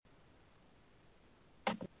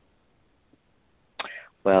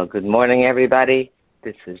Well, good morning, everybody.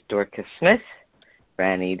 This is Dorcas Smith,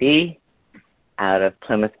 Franny D, out of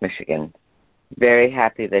Plymouth, Michigan. Very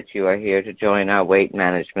happy that you are here to join our weight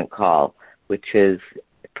management call, which is,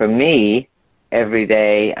 for me, every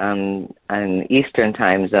day on Eastern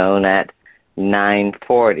time zone at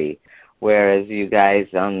 9:40, whereas you guys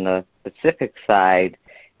on the Pacific side,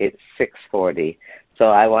 it's 6:40.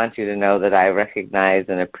 So I want you to know that I recognize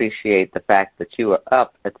and appreciate the fact that you are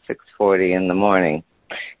up at 6:40 in the morning.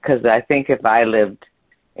 Because I think if I lived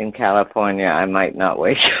in California, I might not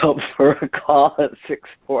wake up for a call at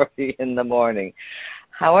 6:40 in the morning.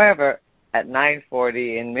 However, at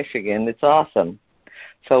 9:40 in Michigan, it's awesome.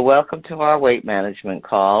 So welcome to our weight management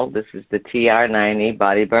call. This is the TR90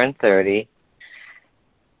 Body Burn 30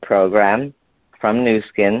 program from Nu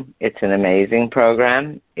Skin. It's an amazing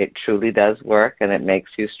program. It truly does work, and it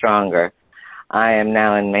makes you stronger. I am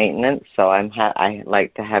now in maintenance, so I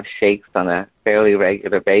like to have shakes on a fairly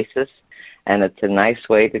regular basis, and it's a nice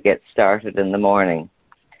way to get started in the morning.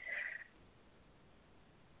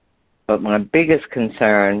 But my biggest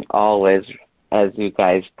concern always, as you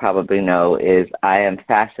guys probably know, is I am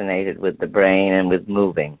fascinated with the brain and with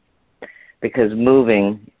moving, because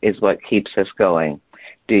moving is what keeps us going.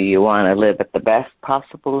 Do you want to live at the best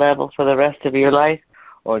possible level for the rest of your life,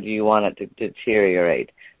 or do you want it to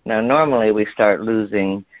deteriorate? Now, normally we start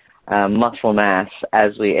losing muscle mass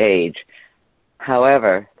as we age.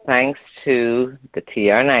 However, thanks to the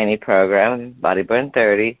TR90 program, Body Burn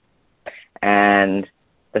 30, and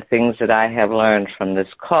the things that I have learned from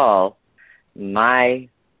this call, my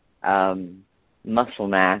muscle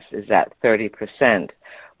mass is at 30%,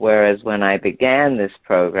 whereas when I began this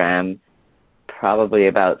program, probably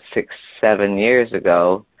about 6-7 years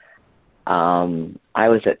ago, I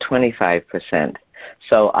was at 25%.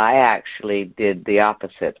 So I actually did the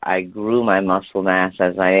opposite. I grew my muscle mass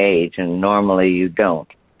as I age, and normally you don't.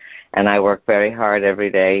 And I work very hard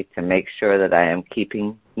every day to make sure that I am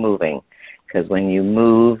keeping moving, because when you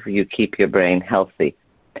move, you keep your brain healthy.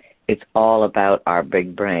 It's all about our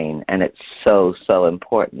big brain, and it's so, so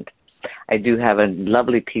important. I do have a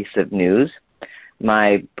lovely piece of news.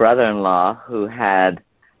 My brother-in-law, who had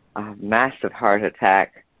a massive heart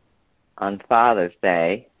attack on Father's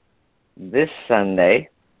Day, this Sunday,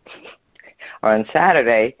 or on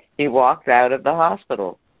Saturday, he walked out of the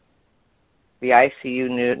hospital. The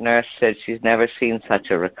ICU nurse said she's never seen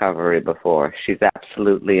such a recovery before. She's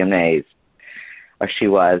absolutely amazed, or she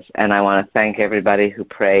was, and I want to thank everybody who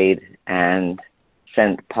prayed and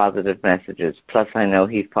sent positive messages. Plus, I know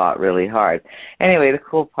he fought really hard. Anyway, the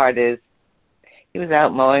cool part is he was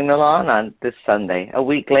out mowing the lawn on this Sunday, a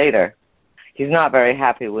week later. He's not very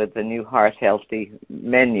happy with the new Heart Healthy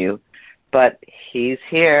menu, but he's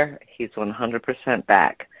here. He's 100%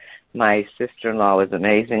 back. My sister-in-law was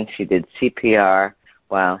amazing. She did CPR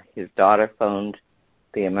while his daughter phoned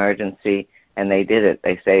the emergency, and they did it.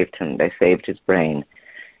 They saved him. They saved his brain.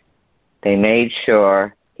 They made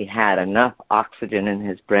sure he had enough oxygen in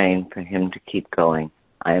his brain for him to keep going.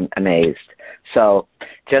 I am amazed. So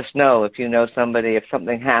just know, if you know somebody, if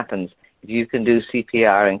something happens, if you can do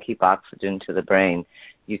CPR and keep oxygen to the brain,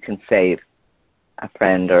 you can save a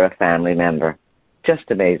friend or a family member.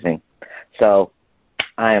 Just amazing. So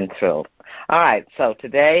I am thrilled. All right, so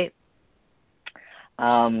today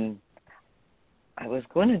I was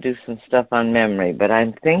going to do some stuff on memory, but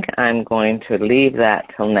I think I'm going to leave that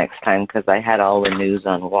till next time because I had all the news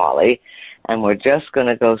on Wally, and we're just going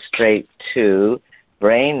to go straight to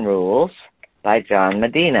Brain Rules by John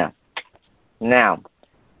Medina. Now,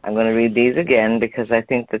 I'm going to read these again because I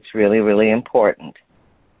think that's really, really important.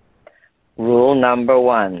 Rule number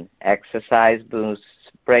 1, exercise boosts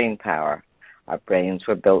brain power. Our brains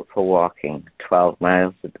were built for walking 12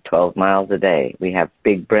 miles a day. We have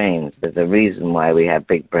big brains. There's a reason why we have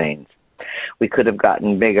big brains. We could have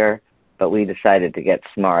gotten bigger, but we decided to get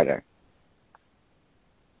smarter.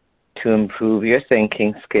 To improve your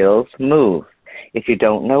thinking skills, move. If you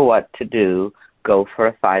don't know what to do, go for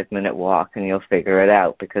a 5-minute walk and you'll figure it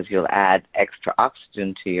out, because you'll add extra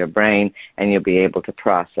oxygen to your brain and you'll be able to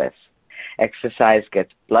process. Exercise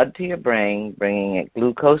gets blood to your brain, bringing it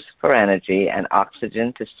glucose for energy and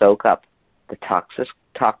oxygen to soak up the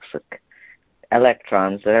toxic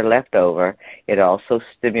electrons that are left over. It also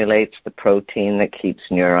stimulates the protein that keeps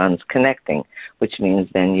neurons connecting, which means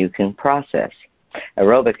then you can process.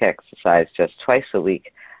 Aerobic exercise just twice a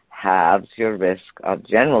week halves your risk of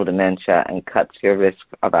general dementia and cuts your risk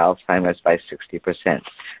of Alzheimer's by 60%.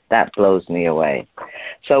 That blows me away.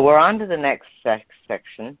 So we're on to the next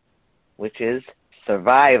section, which is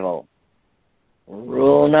survival.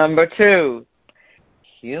 Rule number 2,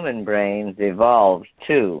 human brains evolved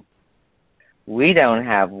to We don't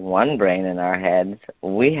have one brain in our heads.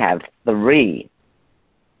 We have three.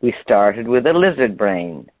 We started with a lizard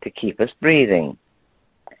brain to keep us breathing.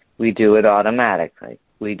 We do it automatically.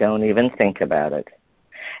 We don't even think about it.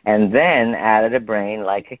 And then added a brain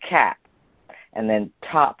like a cat, and then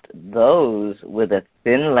topped those with a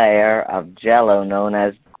thin layer of jello known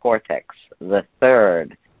as cortex, the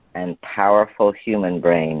third and powerful human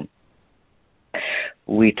brain.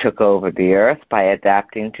 We took over the earth by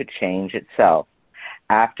adapting to change itself.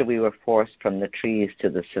 After we were forced from the trees to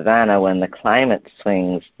the savanna when the climate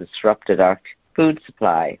swings disrupted our food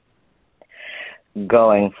supply,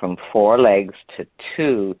 going from 4 legs to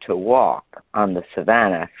 2 to walk on the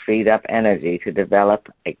savanna freed up energy to develop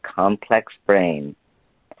a complex brain.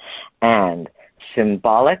 And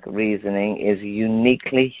symbolic reasoning is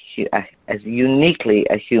uniquely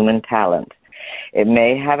a human talent. It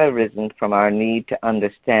may have arisen from our need to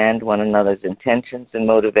understand one another's intentions and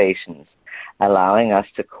motivations, allowing us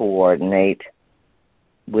to coordinate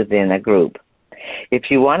within a group. If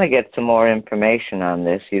you want to get some more information on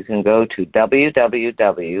this, you can go to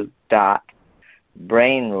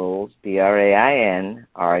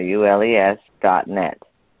www.brainrules.net.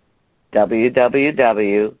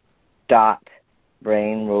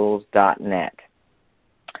 www.brainrules.net.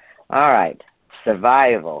 All right,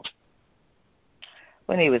 survival.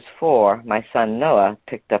 When he was 4, my son Noah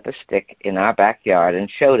picked up a stick in our backyard and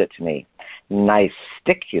showed it to me. "Nice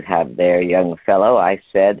stick you have there, young fellow," I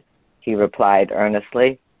said. He replied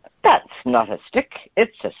earnestly, "That's not a stick,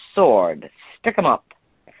 it's a sword. Stick 'em up."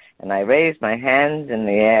 And I raised my hands in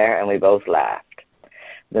the air and we both laughed.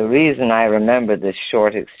 The reason I remember this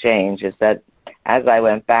short exchange is that as I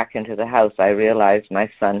went back into the house, I realized my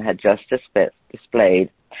son had just displayed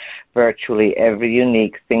virtually every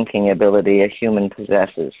unique thinking ability a human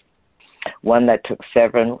possesses, one that took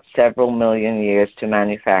several million years to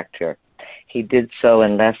manufacture. He did so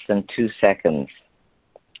in less than 2 seconds.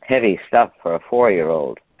 Heavy stuff for a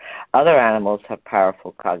 4-year-old. Other animals have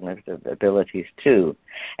powerful cognitive abilities too,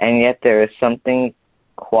 and yet there is something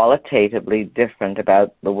qualitatively different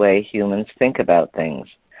about the way humans think about things.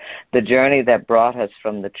 The journey that brought us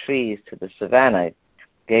from the trees to the savanna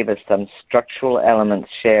gave us some structural elements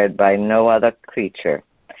shared by no other creature,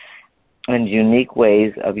 and unique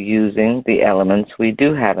ways of using the elements we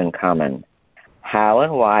do have in common. How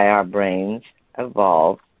and why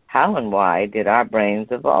did our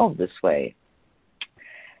brains evolve this way?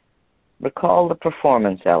 Recall the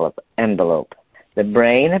performance envelope. The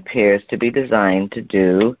brain appears to be designed to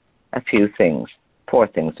do a few things, 4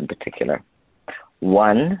 things in particular.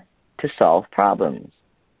 1, to solve problems.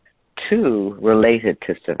 2, related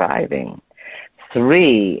to surviving.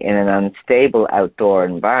 3, in an unstable outdoor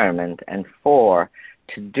environment. And 4,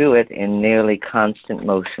 to do it in nearly constant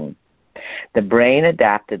motion. The brain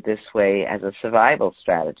adapted this way as a survival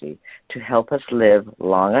strategy to help us live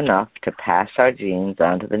long enough to pass our genes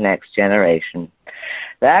on to the next generation.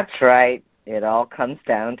 That's right, it all comes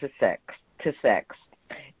down to sex.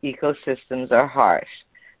 Ecosystems are harsh,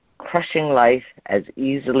 crushing life as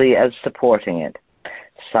easily as supporting it.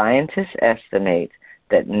 Scientists estimate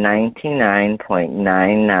that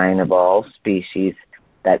 99.99% of all species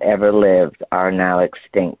that ever lived are now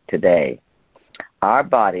extinct today. Our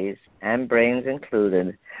bodies, and brains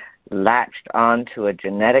included, latched onto a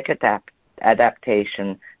genetic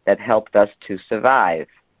adaptation that helped us to survive.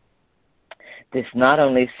 This not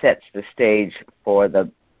only sets the stage for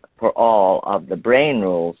all of the brain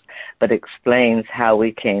rules, but explains how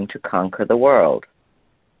we came to conquer the world.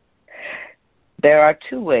 There are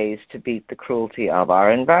 2 ways to beat the cruelty of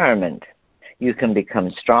our environment. You can become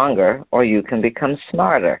stronger or you can become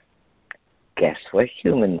smarter. Guess what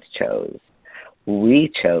humans chose? We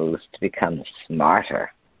chose to become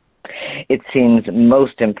smarter. It seems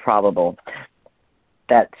most improbable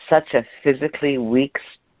that such a physically weak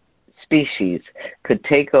species could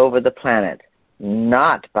take over the planet,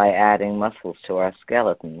 not by adding muscles to our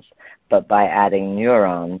skeletons, but by adding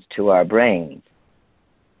neurons to our brains.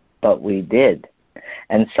 But we did,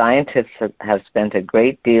 and scientists have spent a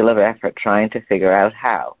great deal of effort trying to figure out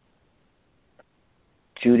how.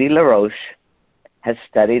 Judy LaRoche has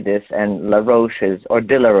studied this, and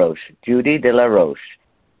Judy de la Roche.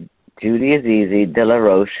 Judy is easy, de la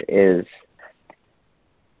Roche is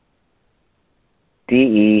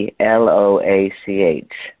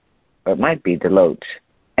Deloach, or it might be Deloach.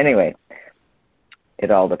 Anyway,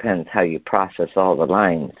 it all depends how you process all the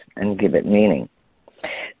lines and give it meaning.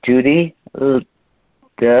 Judy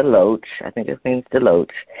Deloach, I think it means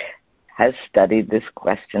Deloach, has studied this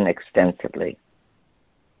question extensively.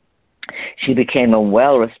 She became a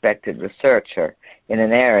well-respected researcher in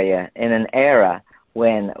an era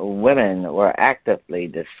when women were actively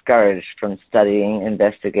discouraged from studying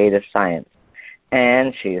investigative science,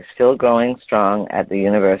 and she is still growing strong at the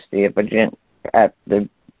University of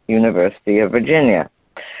Virginia.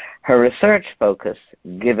 Her research focus,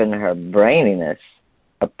 given her braininess,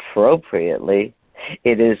 appropriately,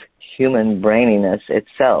 it is human braininess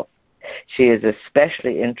itself. She is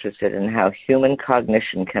especially interested in how human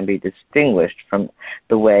cognition can be distinguished from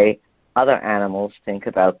the way other animals think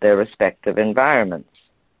about their respective environments.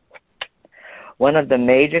 One of the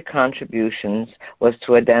major contributions was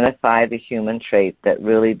to identify the human trait that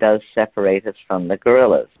really does separate us from the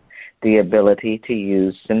gorillas, the ability to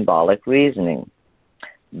use symbolic reasoning.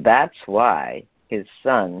 That's what his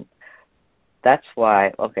son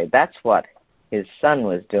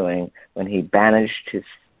was doing when he banished his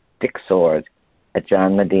stick sword at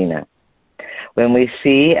John Medina. When we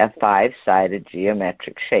see a five-sided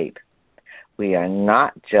geometric shape, we are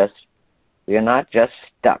not just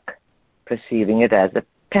stuck perceiving it as a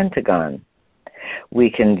pentagon. We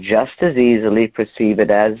can just as easily perceive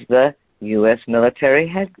it as the U.S. military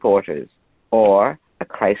headquarters or a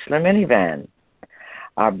Chrysler minivan.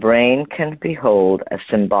 Our brain can behold a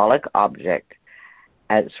symbolic object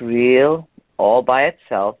as real all by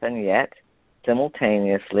itself and yet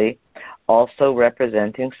simultaneously also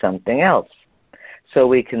representing something else. So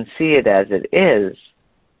we can see it as it is,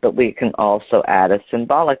 but we can also add a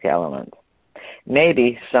symbolic element.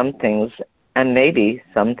 Maybe some things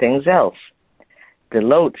else.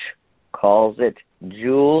 Deloach calls it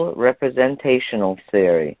dual representational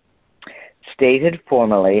theory. Stated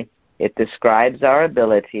formally, it describes our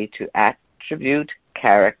ability to attribute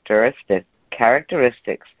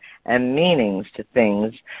characteristics and meanings to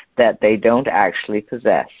things that they don't actually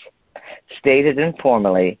possess. Stated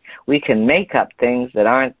informally, we can make up things that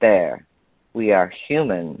aren't there. We are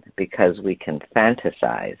human because we can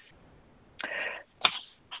fantasize.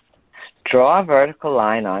 Draw a vertical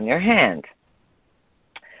line on your hand.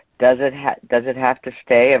 Does it have to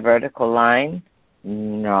stay a vertical line?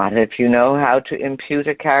 Not if you know how to impute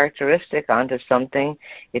a characteristic onto something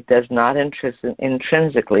it does not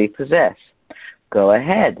intrinsically possess. Go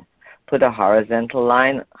ahead. Put a horizontal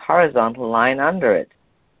line under it.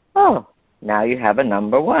 Oh, now you have a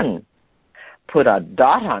number 1. Put a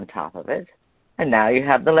dot on top of it, and now you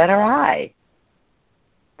have the letter I.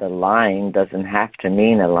 The line doesn't have to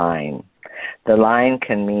mean a line. The line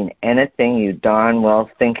can mean anything you darn well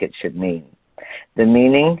think it should mean. The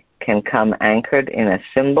meaning can come anchored in a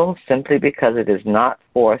symbol simply because it is not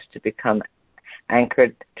forced to become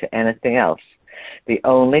anchored to anything else. The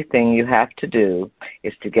only thing you have to do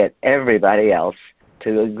is to get everybody else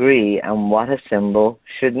to agree on what a symbol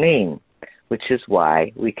should mean, which is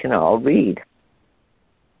why we can all read.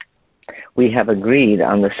 We have agreed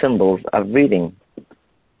on the symbols of reading.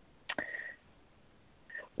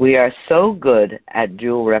 We are so good at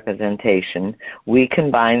dual representation, we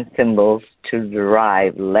combine symbols to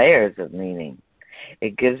derive layers of meaning.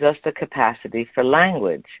 It gives us the capacity for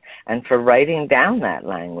language and for writing down that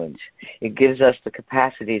language. It gives us the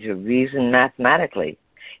capacity to reason mathematically.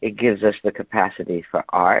 It gives us the capacity for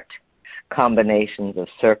art. Combinations of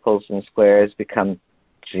circles and squares become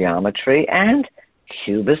geometry and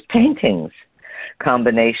cubist paintings.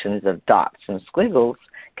 Combinations of dots and squiggles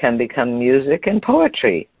can become music and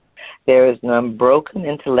poetry. There is an unbroken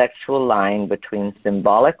intellectual line between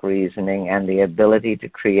symbolic reasoning and the ability to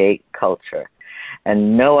create culture,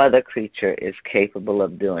 and no other creature is capable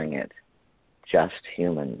of doing it, just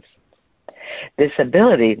humans. This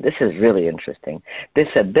ability, this is really interesting, this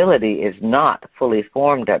ability is not fully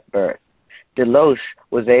formed at birth. Deloach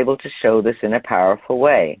was able to show this in a powerful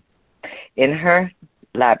way. In her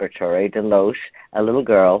laboratory, Deloach, a little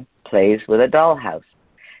girl, plays with a dollhouse.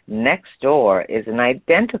 Next door is an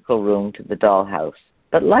identical room to the dollhouse,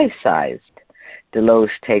 but life-sized. Deloach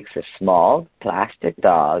takes a small plastic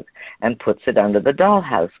dog and puts it under the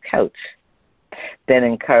dollhouse couch, then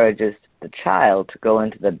encourages the child to go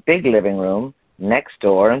into the big living room next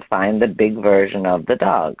door and find the big version of the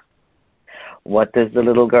dog. What does the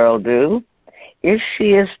little girl do? If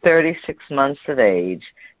she is 36 months of age,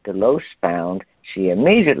 Deloach found she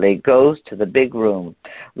immediately goes to the big room,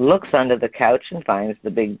 looks under the couch, and finds the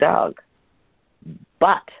big dog.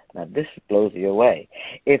 But, now this blows you away,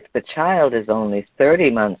 if the child is only 30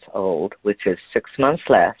 months old, which is 6 months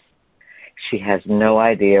less, she has no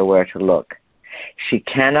idea where to look. She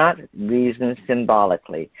cannot reason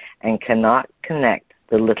symbolically and cannot connect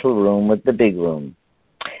the little room with the big room.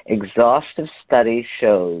 Exhaustive study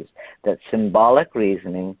shows that symbolic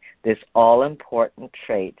reasoning, this all-important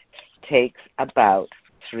trait, takes about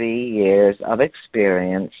 3 years of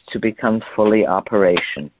experience to become fully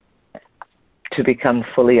operational. to become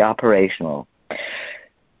fully operational.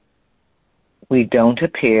 We don't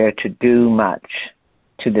appear to do much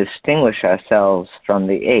to distinguish ourselves from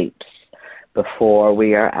the apes before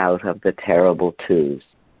we are out of the terrible twos.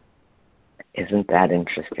 Isn't that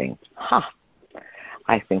interesting?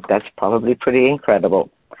 I think that's probably pretty incredible.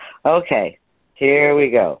 Okay, here we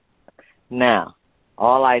go. Now,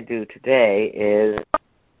 all I do today is,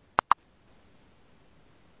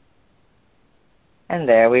 and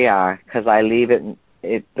there we are, because I leave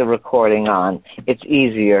the recording on. It's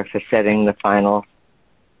easier for setting the final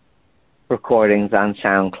recordings on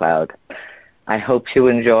SoundCloud. I hope you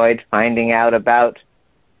enjoyed finding out about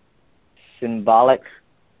symbolic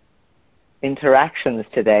interactions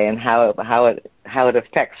today and how it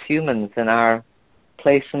affects humans and our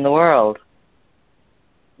place in the world.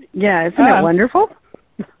 Yeah, isn't it wonderful?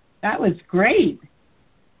 That was great.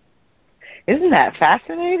 Isn't that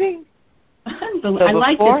fascinating? So I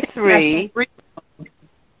like before three.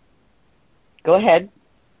 Go ahead.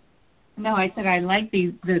 No, I said I like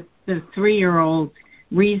the 3-year-old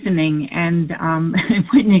reasoning, and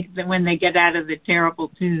when they get out of the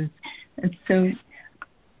terrible twos, it's so.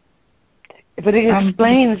 But it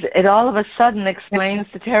explains. It all of a sudden explains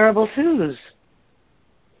the terrible twos.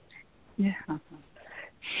 Yeah.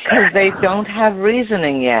 Because they don't have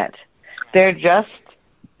reasoning yet. They're just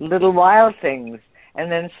little wild things.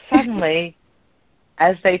 And then suddenly,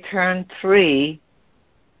 as they turn 3,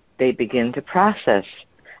 they begin to process.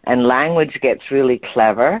 And language gets really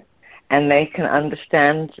clever, and they can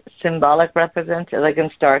understand symbolic representation. They can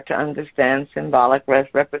start to understand symbolic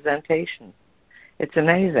representation. It's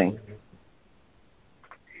amazing.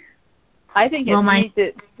 I think it's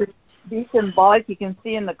neat to be symbolic. You can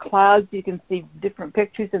see in the clouds, you can see different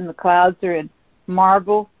pictures in the clouds or in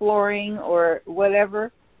marble flooring or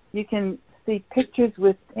whatever. You can see pictures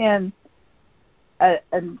within a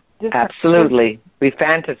different... Absolutely. We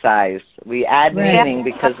fantasize. We add meaning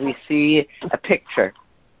because we see a picture.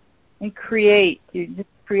 And create. You just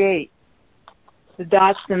create the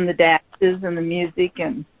dots and the dashes and the music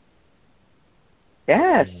and...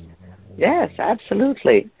 Yes. Yes,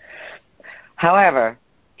 absolutely. However,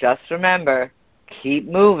 just remember, keep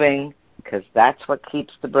moving, because that's what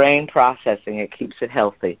keeps the brain processing. It keeps it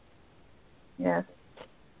healthy. Yes.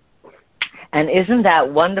 And isn't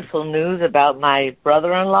that wonderful news about my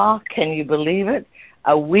brother-in-law? Can you believe it?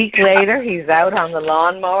 A week later, he's out on the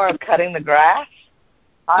lawnmower cutting the grass.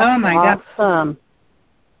 Oh, my God. Awesome.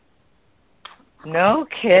 No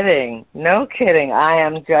kidding. No kidding. I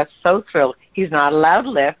am just so thrilled. He's not allowed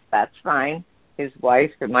to lift. That's fine. His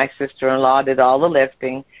wife and my sister-in-law did all the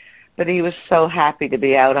lifting, but he was so happy to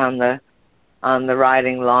be out on the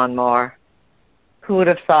riding lawnmower. Who would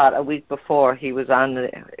have thought a week before he was on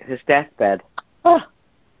his deathbed? Oh.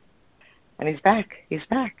 And he's back. He's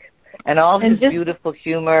back. And all his beautiful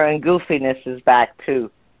humor and goofiness is back, too.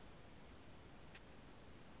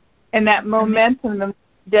 And that momentum, the more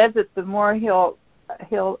he does it, the more he'll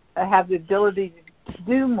have the ability to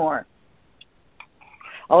do more.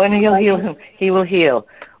 Oh, and he'll heal him. He will heal.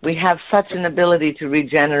 We have such an ability to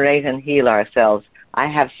regenerate and heal ourselves. I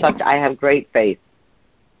have great faith.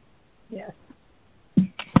 Yes.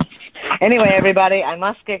 Anyway, everybody, I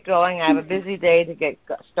must get going. I have a busy day to get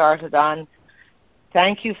started on.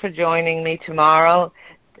 Thank you for joining me tomorrow.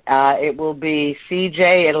 It will be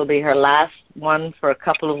CJ. It'll be her last one for a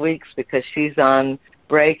couple of weeks because she's on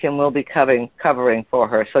break, and we'll be covering for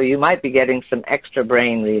her. So you might be getting some extra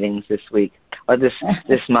brain readings this week or this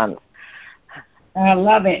month. I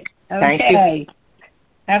love it. Okay. Thank you.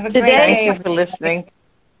 Have a great day. Thank you for listening.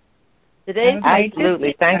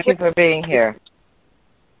 Absolutely. Thank you for being here.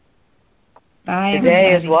 Bye.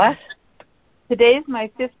 Today is what? Today is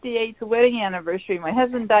my 58th wedding anniversary. My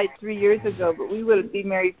husband died 3 years ago, but we would be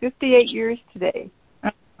married 58 years today.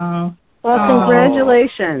 Oh. Well,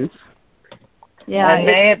 congratulations. Yeah, and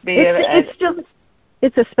may it be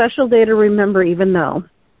it's a special day to remember, even though.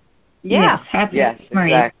 Yeah. Yes,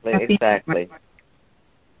 exactly.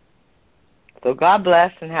 So God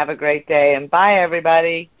bless and have a great day. And bye,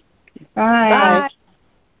 everybody. Bye. Bye.